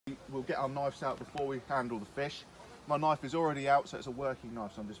we'll get our knives out before we handle the fish. My knife is already out, so it's a working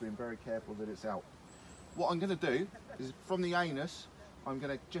knife, so I'm just being very careful that it's out. What I'm going to do is, from the anus, I'm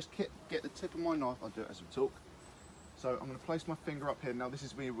going to just get the tip of my knife. I'll do it as we talk. So I'm going to place my finger up here. Now this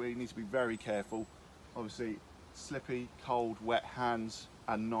is where you need to be very careful. Obviously, slippy, cold, wet hands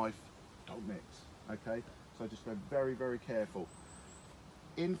and knife don't mix, okay? So just go very, very careful.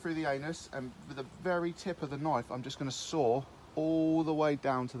 In through the anus, and with the very tip of the knife, I'm just going to saw all the way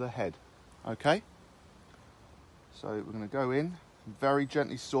down to the head, okay? So we're going to go in, very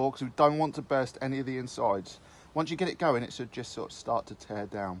gently saw, because we don't want to burst any of the insides. Once you get it going, it should just sort of start to tear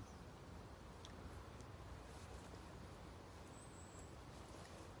down.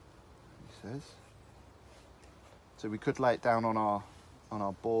 He says. So we could lay it down on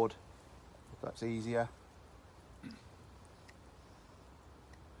our board, if that's easier.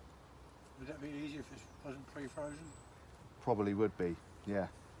 Would that be easier if it wasn't pre-frozen? Probably would be, yeah.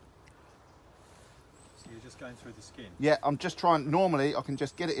 So you're just going through the skin? Yeah, I'm just trying, normally I can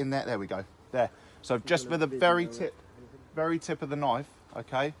just get it in there, there we go, there. So just with the very tip of the knife,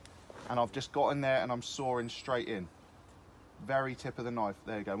 okay, and I've just got in there and I'm sawing straight in. Very tip of the knife,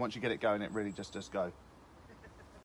 there you go. Once you get it going, it really just go.